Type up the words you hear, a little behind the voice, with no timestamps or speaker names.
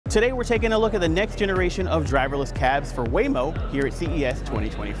Today we're taking a look at the next generation of driverless cabs for Waymo here at CES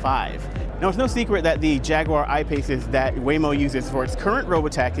 2025. Now, it's no secret that the Jaguar I-Paces that Waymo uses for its current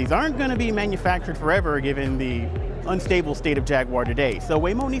robotaxis aren't going to be manufactured forever given the unstable state of Jaguar today. So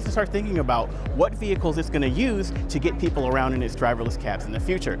Waymo needs to start thinking about what vehicles it's going to use to get people around in its driverless cabs in the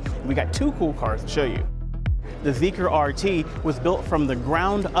future. And we got two cool cars to show you. The Zeekr RT was built from the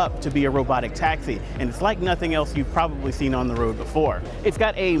ground up to be a robotic taxi, and it's like nothing else you've probably seen on the road before. It's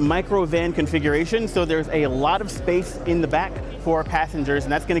got a micro van configuration, so there's a lot of space in the back for passengers,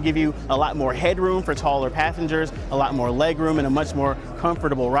 and that's going to give you a lot more headroom for taller passengers, a lot more leg room, and a much more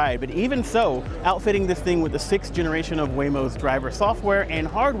comfortable ride. But even so, outfitting this thing with the 6th generation of Waymo's driver software and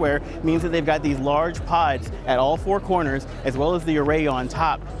hardware means that they've got these large pods at all 4 corners, as well as the array on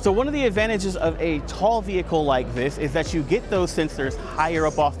top. So one of the advantages of a tall vehicle like this is that you get those sensors higher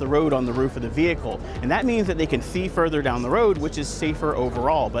up off the road on the roof of the vehicle. And that means that they can see further down the road, which is safer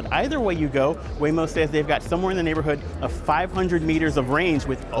overall. But either way you go, Waymo says they've got somewhere in the neighborhood of 500 meters of range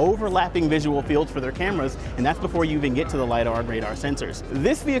with overlapping visual fields for their cameras, and that's before you even get to the LiDAR and radar sensors.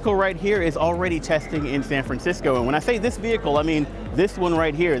 This vehicle right here is already testing in San Francisco, and when I say this vehicle, I mean this one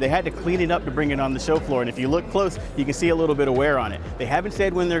right here. They had to clean it up to bring it on the show floor, and if you look close, you can see a little bit of wear on it. They haven't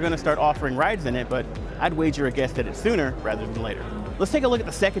said when they're going to start offering rides in it, but I'd wager a guess that it's sooner rather than later. Let's take a look at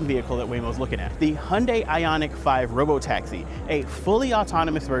the second vehicle that Waymo's looking at, the Hyundai Ionic 5 robotaxi, a fully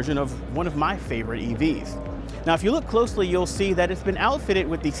autonomous version of one of my favorite EVs. Now, if you look closely, you'll see that it's been outfitted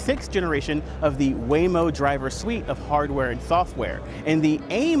with the 6th generation of the Waymo Driver suite of hardware and software. And the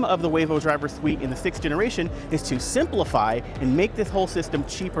aim of the Waymo Driver suite in the 6th generation is to simplify and make this whole system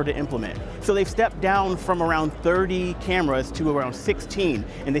cheaper to implement. So they've stepped down from around 30 cameras to around 16,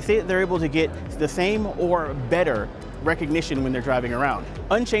 and they say that they're able to get the same or better recognition when they're driving around.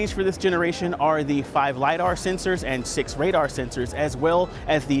 Unchanged for this generation are the 5 LiDAR sensors and 6 radar sensors, as well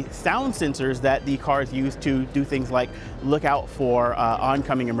as the sound sensors that the cars use to do things like look out for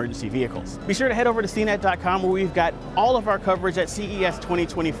oncoming emergency vehicles. Be sure to head over to CNET.com where we've got all of our coverage at CES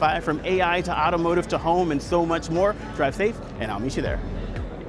 2025, from AI to automotive to home and so much more. Drive safe, and I'll meet you there.